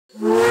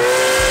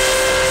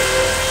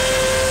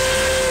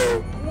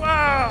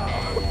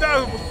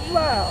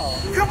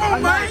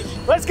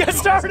Let's get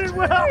started,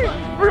 Will.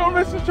 We're gonna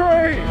miss the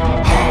train.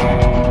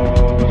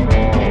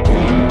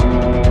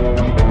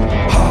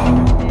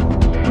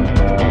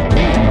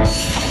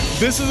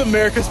 This is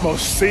America's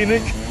most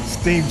scenic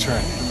steam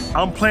train.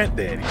 I'm Plant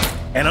Daddy,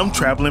 and I'm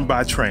traveling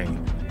by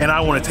train, and I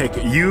want to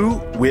take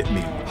you with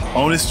me.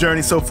 On this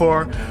journey so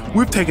far,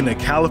 we've taken the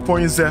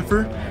California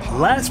Zephyr.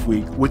 Last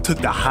week, we took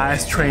the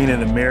highest train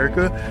in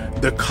America,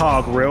 the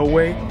Cog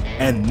Railway,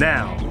 and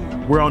now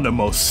we're on the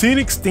most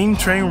scenic steam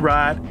train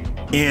ride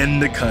in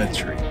the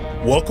country.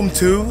 Welcome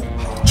to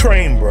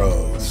Train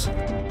Bros.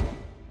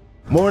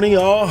 Morning,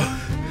 y'all.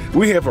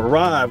 We have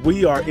arrived.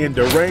 We are in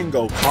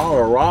Durango,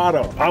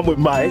 Colorado. I'm with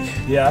Mike.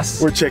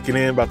 Yes. We're checking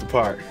in about the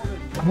park.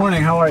 Good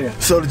morning, how are you?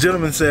 So the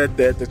gentleman said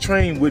that the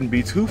train wouldn't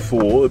be too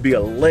full. It'd be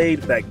a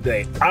laid-back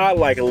day. I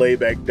like a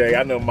laid-back day.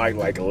 I know Mike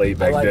like a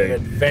laid-back day. I like an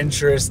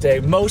adventurous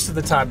day most of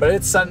the time, but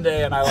it's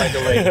Sunday and I like a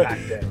laid-back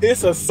day.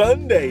 It's a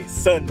Sunday.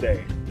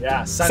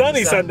 Yeah,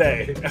 Sunny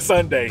Sunday.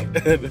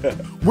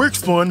 We're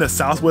exploring the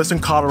southwestern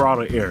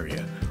Colorado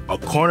area, a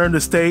corner of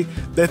the state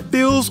that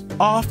feels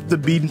off the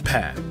beaten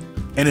path,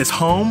 and is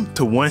home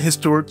to one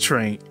historic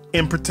train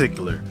in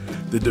particular,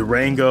 the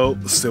Durango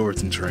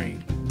Silverton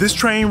train. This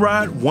train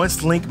ride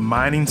once linked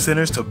mining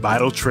centers to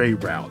vital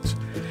trade routes.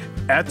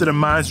 After the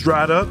mines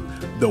dried up,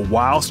 the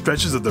wild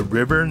stretches of the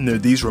river near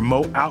these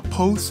remote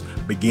outposts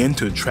began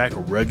to attract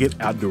rugged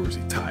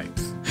outdoorsy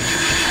types.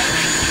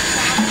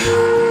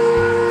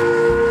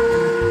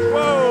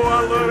 Whoa,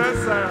 I love that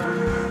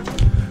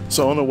sound.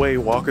 So on the way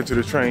walking to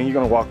the train, you're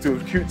gonna walk through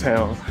the cute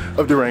town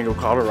of Durango,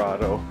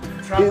 Colorado.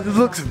 It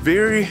looks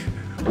very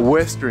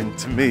Western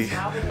to me,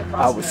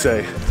 I would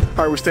say. All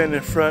right, we're standing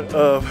in front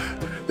of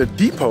the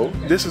depot.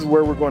 This is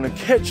where we're going to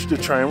catch the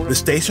train. The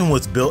station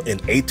was built in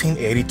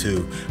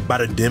 1882 by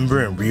the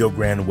Denver and Rio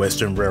Grande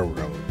Western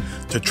Railroad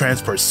to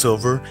transport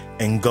silver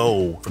and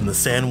gold from the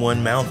San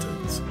Juan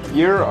Mountains.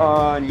 You're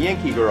on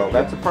Yankee Girl.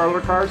 That's a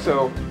parlor car,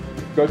 so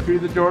go through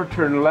the door,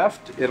 turn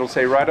left. It'll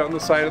say right on the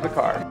side of the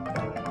car.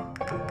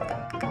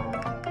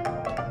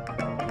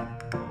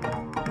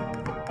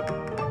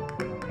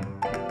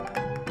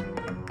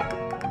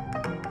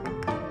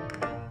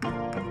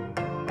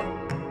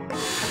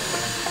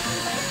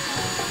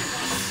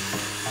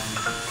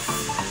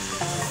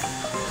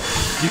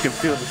 You can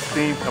feel the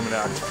steam coming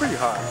out. It's pretty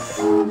hot.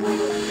 Woo!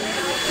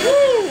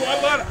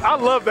 I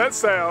love that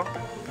sound.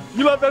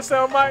 You love that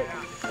sound, Mike?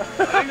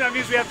 I think that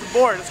means we have to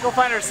board. Let's go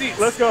find our seats.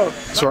 Let's go.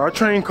 So our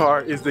train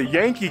car is the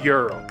Yankee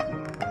Girl.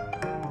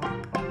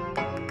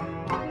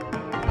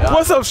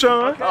 What's up,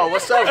 Sean? Oh,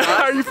 what's up, guys?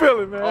 How you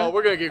feeling, man? Oh,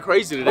 we're gonna get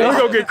crazy today. We're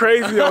gonna get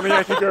crazy on the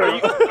Yankee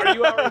Girl. Are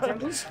you our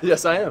attendants?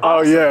 Yes, I am.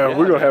 Oh yeah,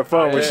 we're gonna have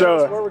fun with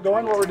Sean. Where we're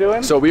going, what we're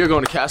doing? So we are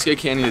going to Cascade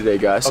Canyon today,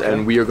 guys,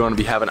 and we are going to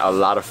be having a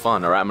lot of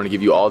fun. All right, I'm going to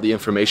give you all the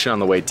information on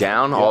the way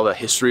down, all the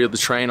history of the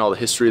train, all the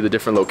history of the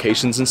different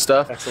locations and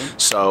stuff. Excellent.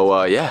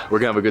 So yeah, we're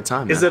gonna have a good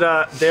time. Is it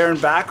there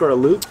and back or a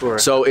loop? Or?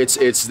 So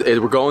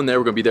we're going there.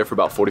 We're gonna be there for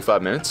about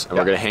 45 minutes, and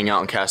we're gonna hang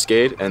out in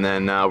Cascade, and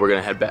then we're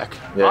gonna head back.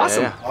 Yeah,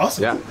 awesome.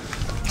 Awesome. Yeah.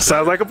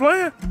 Sounds like a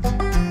plan.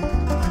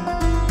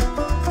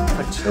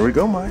 Here we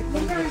go, Mike.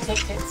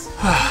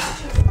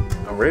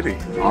 I'm ready.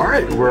 All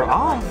right, we're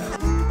off.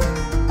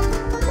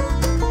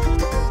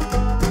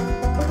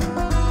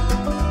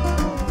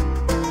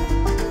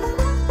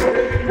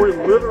 We're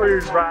literally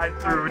riding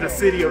through the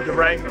city of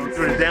Durango,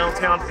 through the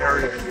downtown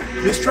area.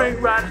 This train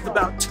ride is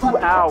about 2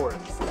 hours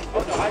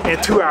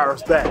and 2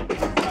 hours back.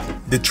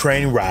 The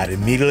train ride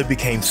immediately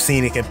became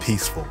scenic and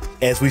peaceful.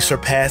 As we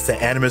surpassed the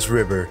Edmond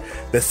River,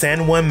 the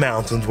San Juan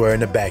Mountains were in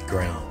the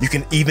background. You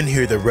can even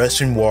hear the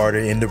rushing water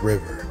in the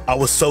river. I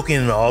was soaking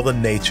in all the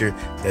nature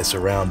that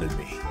surrounded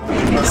me.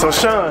 So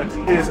Sean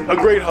is a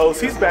great host.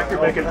 He's back here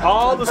making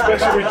all the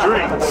specialty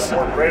drinks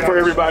for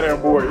everybody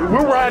on board.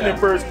 We're riding in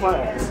first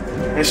class,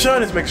 and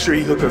Sean is making sure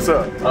he hooks us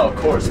up. Oh, of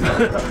course,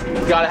 man.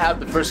 You gotta have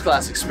the first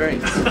class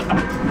experience. So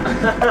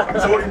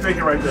what are you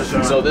thinking right there,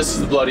 Sean? So this is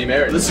the Bloody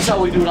Mary. This is how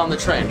we do it on the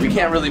train. We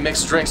can't really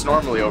mix drinks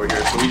normally over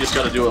here, so we just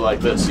gotta do it like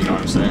this, you know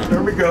what I'm saying?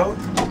 There we go.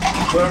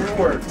 Whatever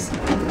works.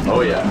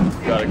 Oh yeah,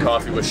 got a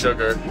coffee with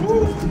sugar,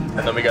 and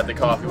then we got the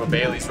coffee with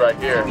Bailey's right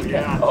here.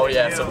 Oh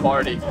yeah, it's a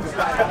party.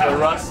 The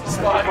rust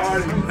spot.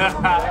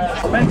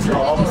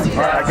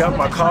 Alright, I got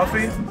my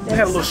coffee. It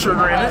had a little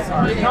sugar in it.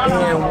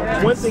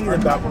 And one thing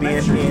about being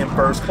in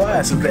first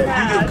class is that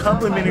you get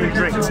complimentary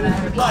drinks.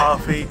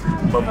 Coffee,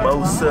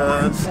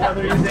 mimosas,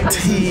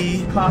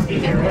 tea,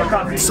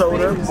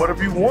 soda,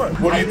 whatever you want.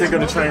 What do you think of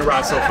the train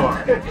ride so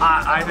far?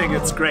 I think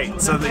it's great.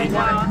 So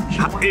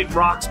it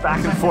rocks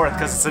back and forth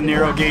because it's a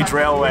narrow gauge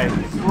railway.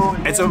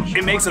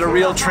 It makes it a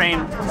real train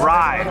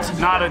ride,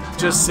 not to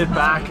just sit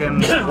back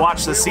and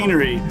watch the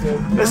scenery.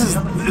 This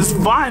is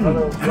fun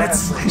and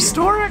it's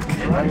historic.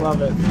 I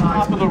love it.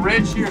 Top of the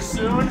ridge here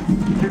soon,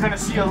 you're gonna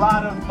see a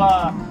lot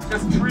of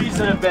just trees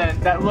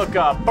that look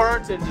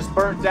burnt and just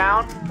burnt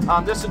down.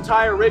 This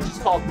entire ridge is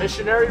called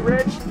Missionary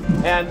Ridge.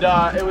 and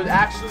it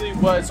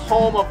was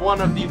home of one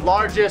of the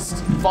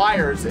largest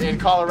fires in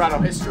Colorado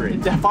history.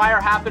 The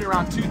fire happened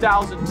around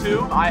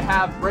 2002. I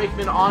have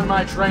brakemen on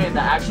my train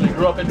that actually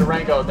grew up in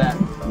Durango that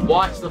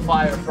watched the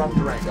fire from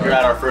Durango. We're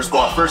at our first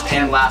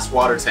and last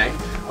water tank.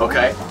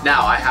 Okay,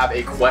 now I have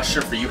a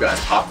question for you guys,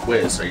 pop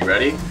quiz. Are you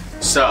ready?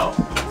 So,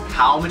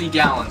 how many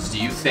gallons do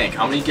you think,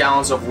 how many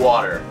gallons of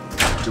water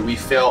do we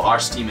fill our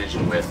steam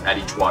engine with at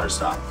each water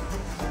stop?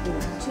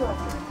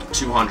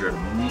 200,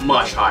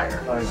 much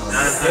higher.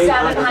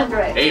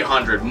 700.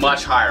 800,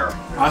 much higher.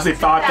 I say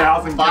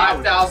 5,000.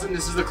 5,000,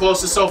 this is the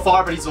closest so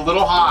far, but he's a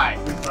little high.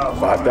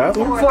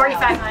 5,000?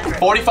 4,500.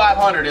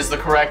 4,500 is the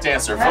correct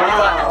answer.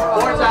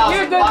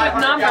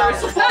 4,500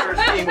 gallons of water is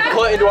being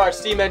put into our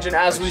steam engine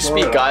as we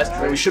speak, guys.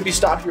 We should be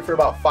stopped here for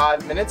about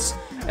 5 minutes,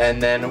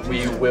 and then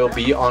we will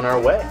be on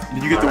our way.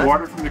 Did you get the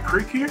water from the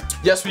creek here?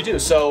 Yes, we do.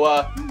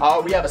 So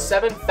we have a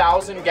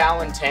 7,000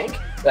 gallon tank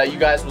that you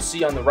guys will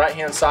see on the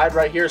right-hand side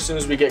right here as soon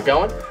as we get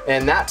going.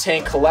 And that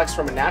tank collects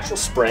from a natural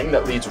spring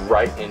that leads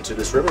right into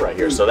this river right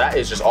here. So that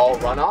is just all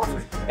runoff.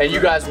 And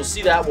you guys will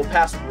see that. We'll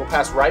pass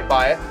right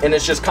by it. And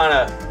it's just kind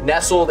of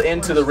nestled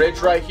into the ridge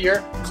right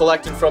here,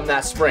 collecting from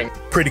that spring.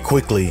 Pretty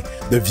quickly,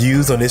 the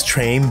views on this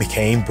train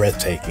became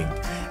breathtaking.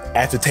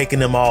 After taking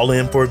them all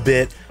in for a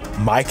bit,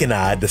 Mike and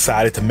I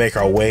decided to make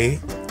our way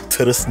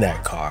to the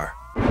snack car.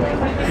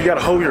 You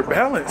gotta hold your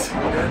balance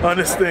on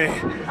this thing.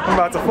 I'm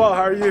about to fall,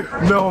 how are you?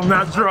 No, I'm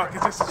not drunk,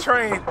 it's just a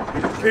train.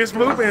 It's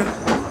moving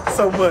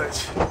so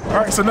much. All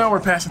right, so now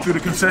we're passing through the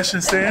concession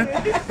stand.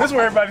 This is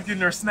where everybody's getting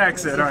their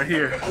snacks at right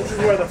here.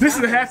 This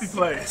is the happy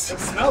place. It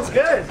smells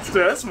good. It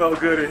does smell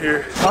good in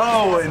here.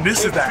 Oh, and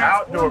this is the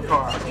outdoor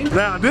car.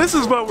 Now, this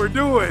is what we're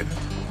doing.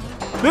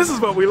 This is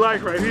what we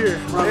like right here.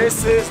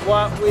 This is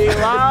what we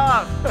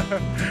love.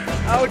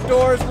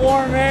 Outdoors,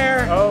 warm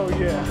air. Oh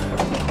yeah.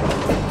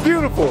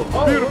 Beautiful,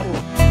 beautiful.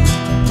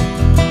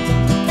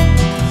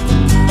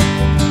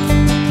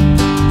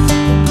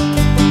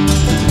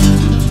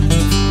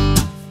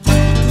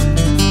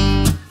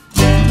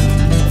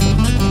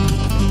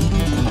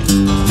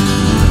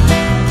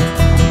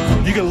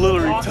 You can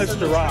literally touch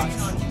the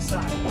rocks.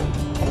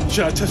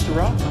 Should I touch the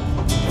rock?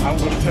 I'm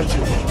gonna touch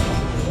it.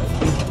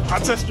 I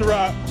touched the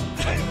rock.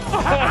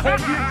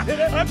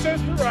 I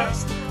touched the rock.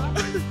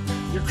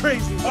 You're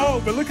crazy.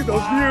 Oh, but look at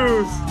those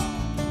views.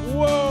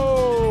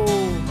 Whoa.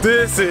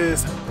 This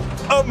is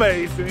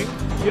amazing.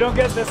 You don't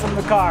get this in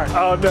the car.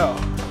 Oh no.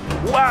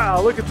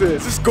 Wow, look at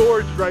this. This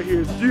gorge right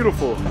here is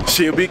beautiful.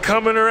 She'll be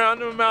coming around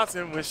the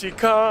mountain when she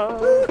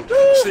comes.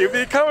 She'll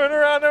be coming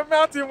around the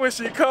mountain when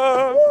she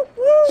comes.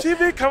 She'll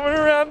be coming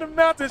around the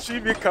mountain.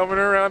 She'll be coming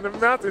around the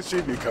mountain.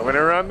 She'll be coming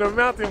around the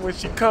mountain when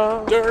she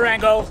comes.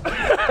 Durango.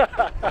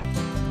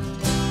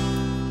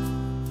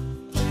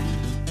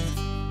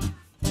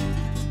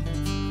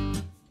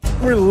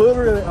 We're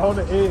literally on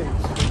the edge.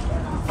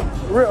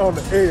 We're on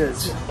the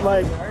edge.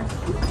 Like,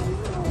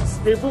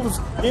 if it was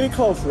any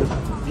closer,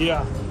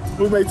 yeah,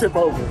 we may tip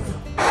over.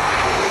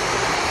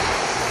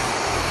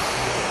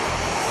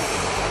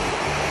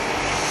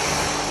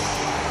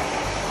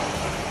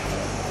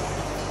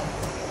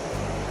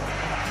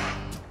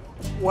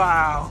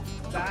 Wow.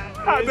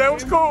 That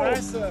was cool.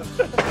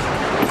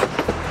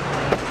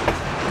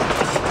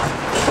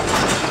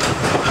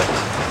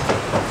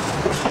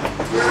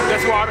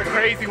 That's why all the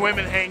crazy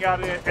women hang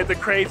out at the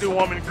Crazy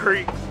Woman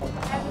Creek.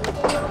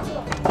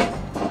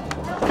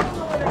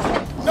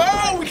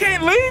 No, we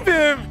can't leave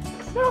him.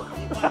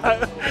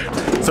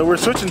 So we're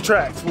switching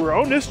tracks. We're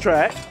on this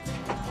track,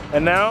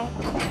 and now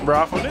we're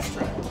off on this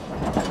track.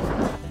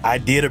 I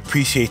did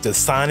appreciate the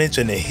signage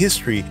and the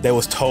history that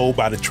was told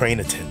by the train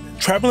attendant.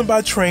 Traveling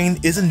by train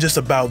isn't just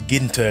about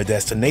getting to a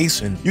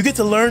destination. You get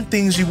to learn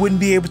things you wouldn't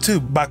be able to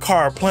by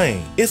car or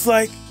plane. It's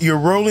like you're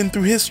rolling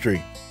through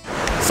history.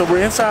 So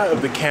we're inside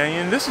of the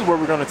canyon. This is where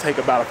we're gonna take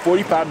about a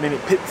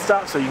 45-minute pit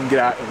stop so you can get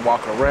out and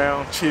walk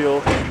around,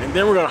 chill, and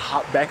then we're gonna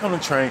hop back on the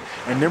train,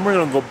 and then we're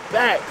gonna go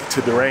back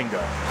to Durango.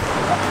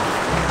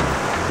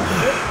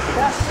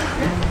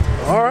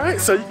 All right,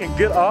 so you can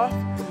get off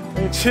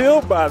and chill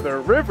by the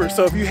river.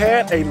 So if you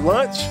had a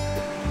lunch,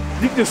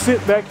 you can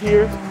sit back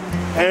here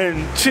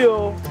and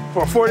chill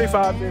for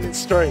 45 minutes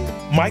straight.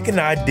 Mike and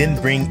I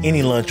didn't bring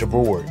any lunch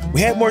aboard.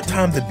 We had more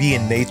time to be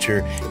in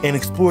nature and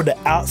explore the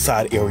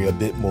outside area a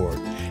bit more.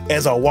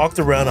 As I walked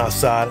around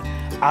outside,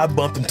 I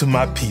bumped into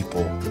my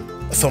people,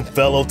 some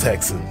fellow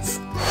Texans.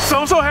 So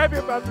I'm so happy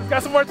about this.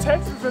 Got some more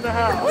Texans in the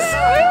house. From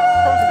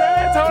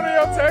San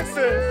Antonio,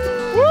 Texas.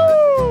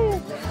 Woo!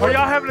 Are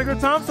y'all having a good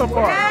time so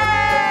far?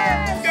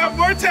 Yes! We got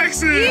more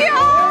Texans.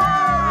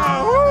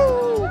 Yeah!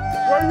 Woo!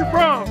 Where are you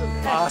from?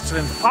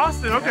 Austin.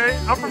 Austin, okay.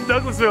 I'm from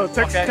Douglasville,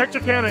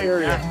 Texarkana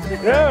area.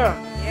 Yeah.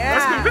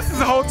 That's good. This is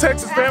a whole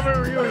Texas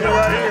family reunion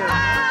right here.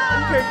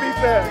 You can't beat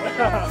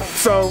that.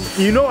 So,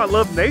 you know I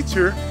love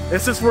nature,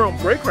 and since we're on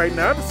break right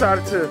now, I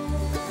decided to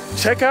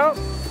check out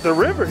the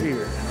river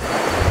here.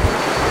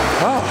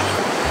 Oh,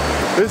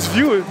 this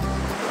view is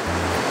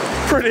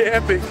pretty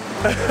epic.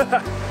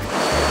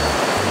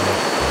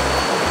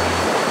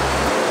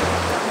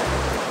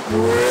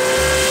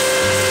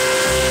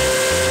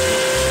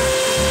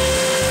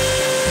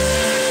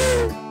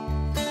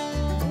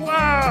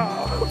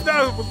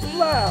 was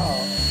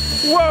loud.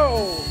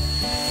 Whoa.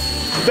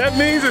 That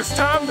means it's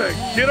time to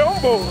get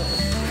on board.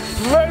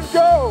 Let's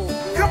go.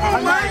 Come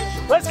on,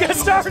 man. Let's get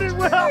started,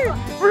 Will.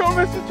 We're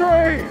gonna miss the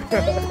train.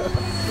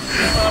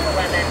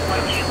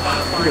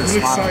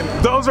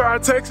 Those are our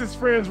Texas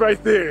friends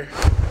right there.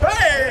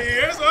 Hey,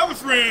 there's other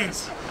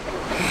friends.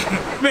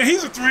 Man,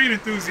 he's a train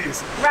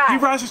enthusiast. Right. He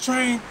rides his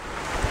train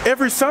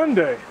every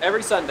Sunday.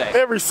 Every Sunday.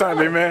 Every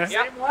Sunday, man.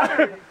 Yeah.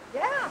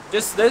 Yeah.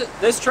 Just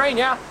this train,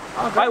 yeah.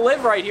 I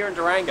live right here in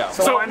Durango.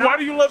 So why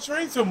do you love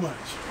trains so much?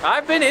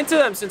 I've been into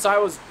them since I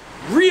was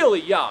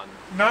really young.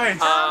 Nice.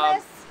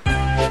 Thomas.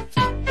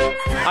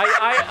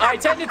 I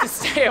tended to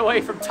stay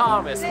away from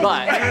Thomas,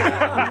 but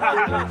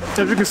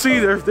As you can see,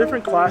 there's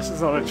different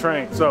classes on the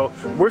train. So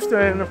we're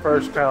staying in the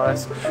first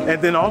class,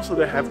 and then also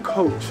they have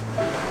coach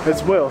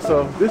as well.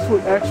 So this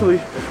would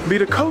actually be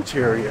the coach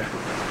area.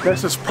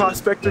 That's this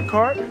Prospector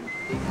cart,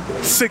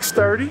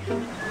 6:30.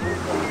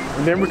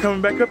 And then we're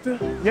coming back up to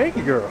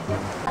Yankee Girl.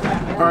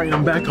 All right,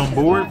 I'm back on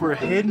board. We're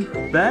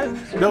heading back.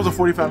 That was a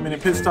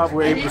 45-minute pit stop.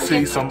 We're able to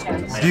see some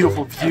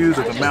beautiful views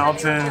of the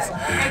mountains,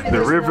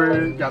 the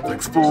river, got to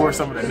explore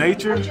some of the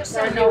nature.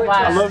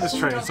 I love this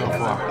train so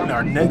far. And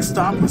our next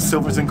stop is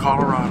Silverton,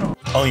 Colorado.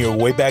 On your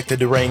way back to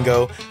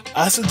Durango,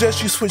 I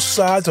suggest you switch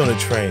sides on the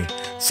train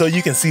so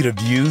you can see the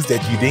views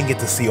that you didn't get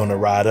to see on the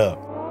ride up.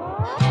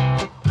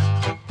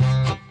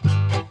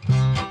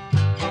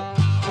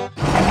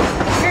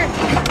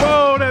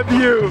 Oh, that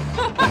view.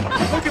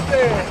 Look at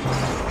that.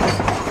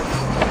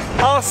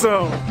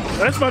 Awesome.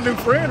 That's my new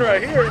friend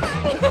right here.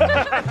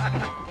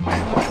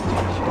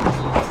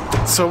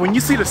 So when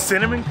you see the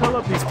cinnamon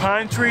color, these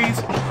pine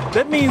trees,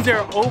 that means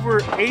they're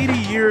over 80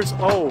 years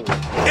old.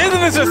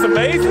 Isn't this just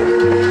amazing?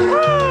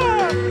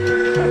 Ah!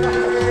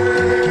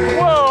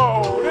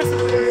 Whoa, this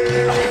is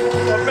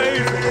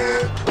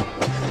amazing.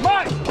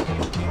 Mike!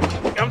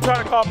 I'm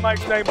trying to call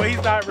Mike's name, but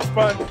he's not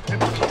responding.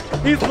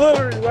 He's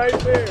literally right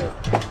there.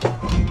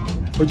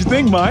 What'd you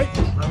think, Mike?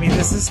 I mean,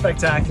 this is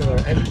spectacular.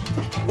 And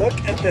look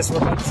at this. We're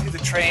about to see the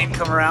train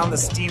come around, the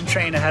steam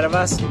train ahead of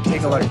us.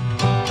 Take a look.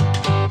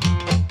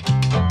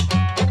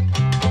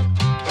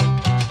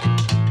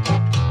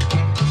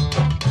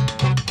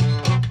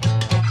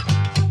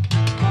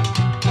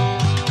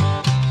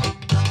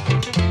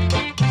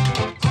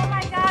 Oh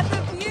my God,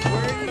 the views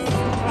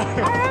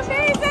are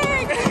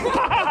amazing.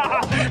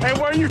 And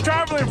where are you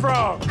traveling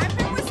from? I'm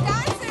from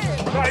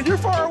Wisconsin. You're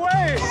far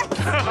away.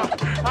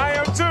 I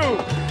am too.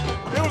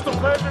 It was a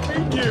pleasure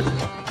meeting you.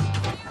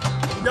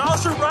 Y'all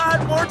should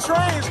ride more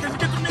trains because you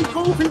get to meet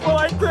cool people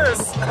like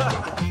this.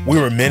 We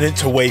were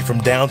minutes away from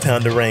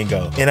downtown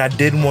Durango, and I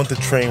didn't want the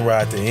train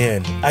ride to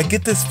end. I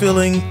get this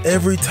feeling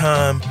every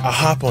time I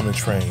hop on a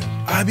train.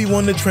 I be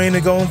wanting the train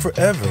to go on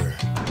forever.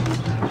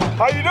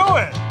 How you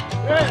doing?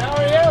 Good, how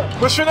are you?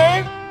 What's your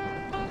name?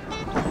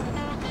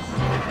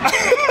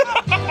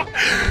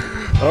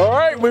 All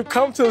right, we've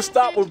come to a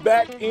stop. We're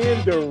back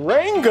in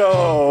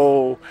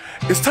Durango.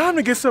 It's time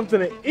to get something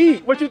to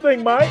eat. What you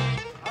think, Mike?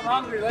 I'm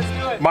hungry, let's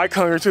do it. Mike's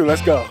hungry too,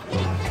 let's go.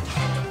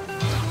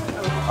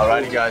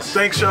 Alrighty guys.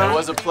 Thanks, Sean. It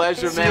was a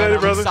pleasure, See you man. later,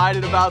 I'm brother.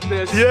 excited about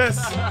this. Yes,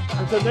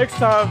 until next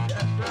time.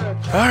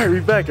 All right,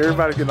 we're back.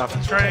 Everybody's getting off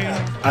the train.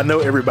 I know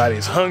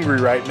everybody's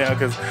hungry right now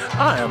because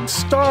I am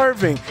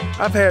starving.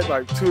 I've had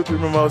like 2 or 3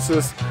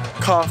 mimosas,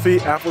 coffee,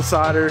 apple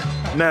cider.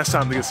 Now it's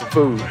time to get some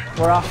food.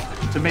 We're off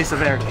to Mesa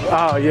Verde.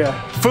 Oh yeah,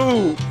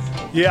 food.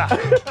 Yeah.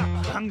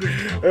 Hungry.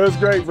 It was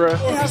great, bro.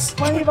 There's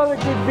plenty of other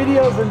good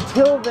videos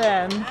until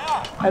then,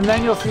 and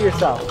then you'll see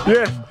yourself.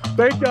 Yeah,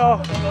 thank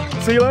y'all.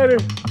 See you later.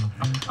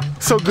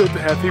 So good to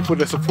have people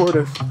that support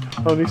us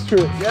on these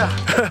trips. Yeah,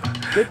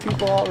 good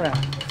people all around.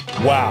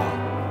 Wow,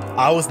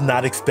 I was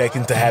not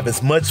expecting to have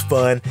as much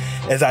fun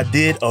as I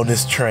did on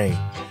this train.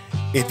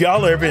 If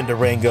y'all are ever in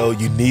Durango,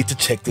 you need to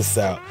check this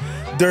out.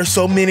 There are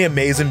so many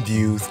amazing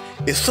views.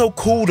 It's so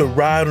cool to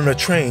ride on a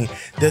train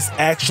that's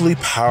actually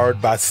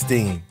powered by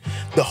steam.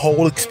 The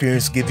whole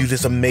experience gives you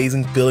this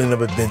amazing feeling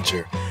of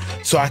adventure.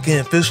 So I can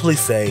officially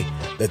say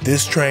that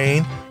this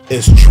train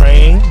is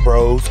Train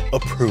Bros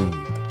approved.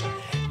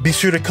 Be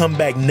sure to come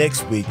back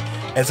next week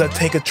as I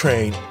take a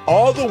train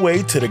all the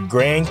way to the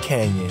Grand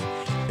Canyon.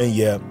 And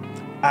yeah,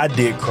 I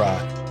did cry.